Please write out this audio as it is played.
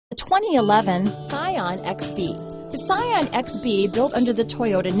2011 Scion XB. The Scion XB, built under the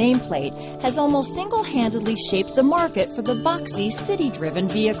Toyota nameplate, has almost single-handedly shaped the market for the boxy, city-driven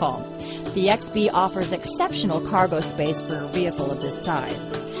vehicle. The XB offers exceptional cargo space for a vehicle of this size.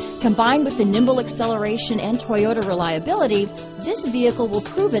 Combined with the nimble acceleration and Toyota reliability, this vehicle will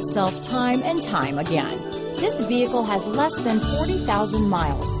prove itself time and time again. This vehicle has less than 40,000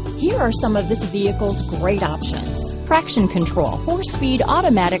 miles. Here are some of this vehicle's great options: traction control, 4-speed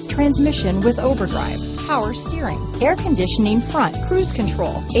automatic transmission with overdrive, power steering, air conditioning front, cruise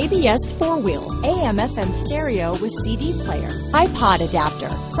control, ABS 4-wheel, AM/FM stereo with CD player, iPod adapter,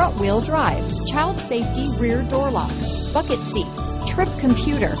 front wheel drive, child safety rear door locks, bucket seats, trip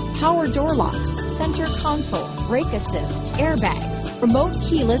computer, power door locks, center console, brake assist, airbag, remote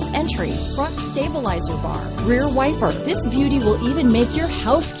keyless entry, front stabilizer bar, rear wiper. This beauty will even make your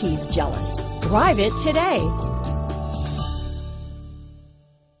house keys jealous. Drive it today.